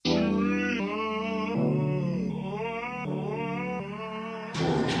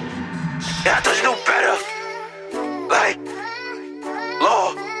Yeah, I thought you knew better. Like,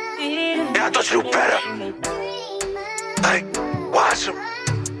 Lord. Yeah, I thought you knew better. Like, watch him.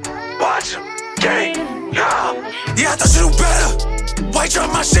 Gang, yeah, I thought you knew better. White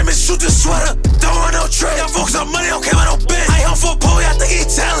drop my shit, shoot the sweater. Don't want no trade. Y'all focus on money, don't care about no bitch. I ain't home for a pole, I think he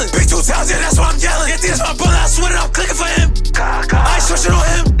talent. Big 2 times, yeah, that's why I'm yelling. Yeah, this my brother, I swear that I'm clicking for him. I ain't switching on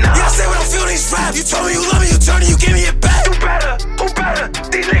him. Yeah, I say what I feel in these raps. You told me you love me, you turn it, you gave me it back.